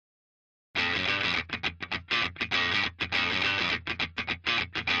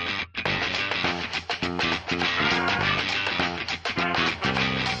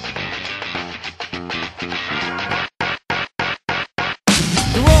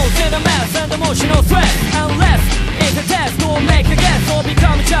in a mess and emotional stress. Unless it's a test, don't make a guess or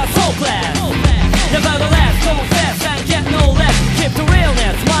become just hopeless. Nevertheless, go fast and get no less. Keep the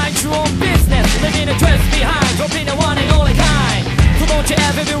realness, mind your own business. Leaving a twist behind, don't be the one and only kind. So don't you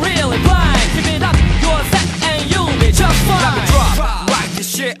ever be really blind. Keep it up, you're set and you'll be just fine. Let me drop, write this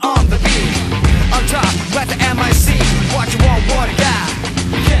shit on the beat. On top, let the MIC. What you want, what I got.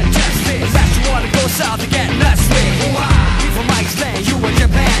 Can't just this. Unless you wanna go south to get nuts with. We from Mike's Land, you in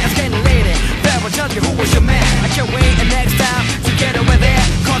Japan. I'm getting lady. There will tell you who was your man. I can't wait the next time to get over there.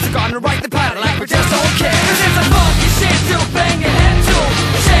 Cause we're gonna write the pattern like we just don't care. Cause it's a funky shit to bang your head to.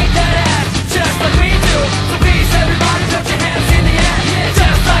 Shake that ass, just like we do. So please everybody put your hands in the air,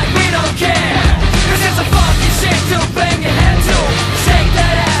 just like we don't care. Cause it's a funky shit to bang your head to. Shake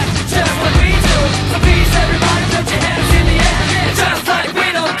that ass, just like we do. So please everybody put your hands in the air, just like we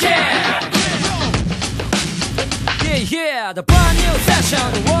don't care. Yeah, the brand new session,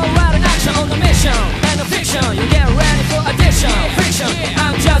 the world right in action on the mission. And the fiction, you get ready for addition. Fiction,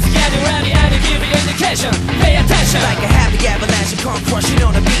 I'm just getting ready and to give you indication. Pay attention. Like a happy avalanche, come crushing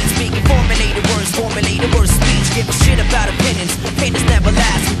on the beat. Speaking formulated words, speech. Give a shit about opinions, opinions never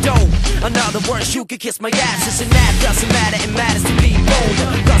last. We don't, another words, you can kiss my ass. It's and that doesn't matter, it matters to be bold.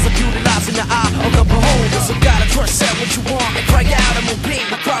 Cause I'm utilized in the eye of the beholder. So gotta trust, say what you want and cry out. I'm gonna bleed,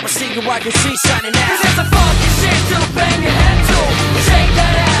 we'll cry, see you, I can see shining out. Cause it's a funky shit to bang your head to. Shake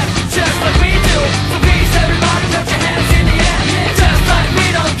that ass, just like we do. So please everybody put your hands in the air, just like we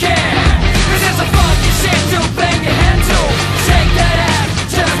don't care. Cause it's a funky shit to bang your head to. Shake that ass,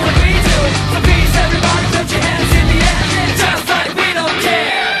 just like we do. So please everybody put your hands in the air, just like we don't care.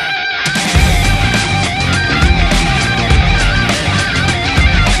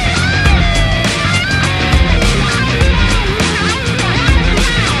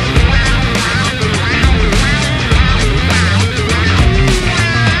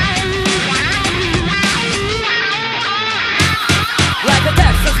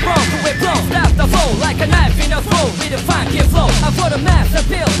 Like a knife in the throat with a funky flow. I put a mass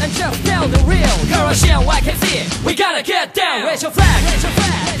appeal and just tell the real. Garage and YKZ, we gotta get down. Raise your flag,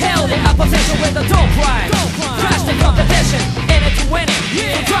 held the opposition with a dope rhyme. Crash the competition, in it to win it.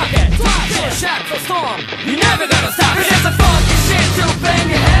 So drop it, shot for storm. You never gonna stop it. It's a funky shit to bang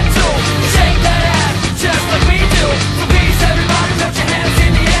your head to. Shake that ass, just like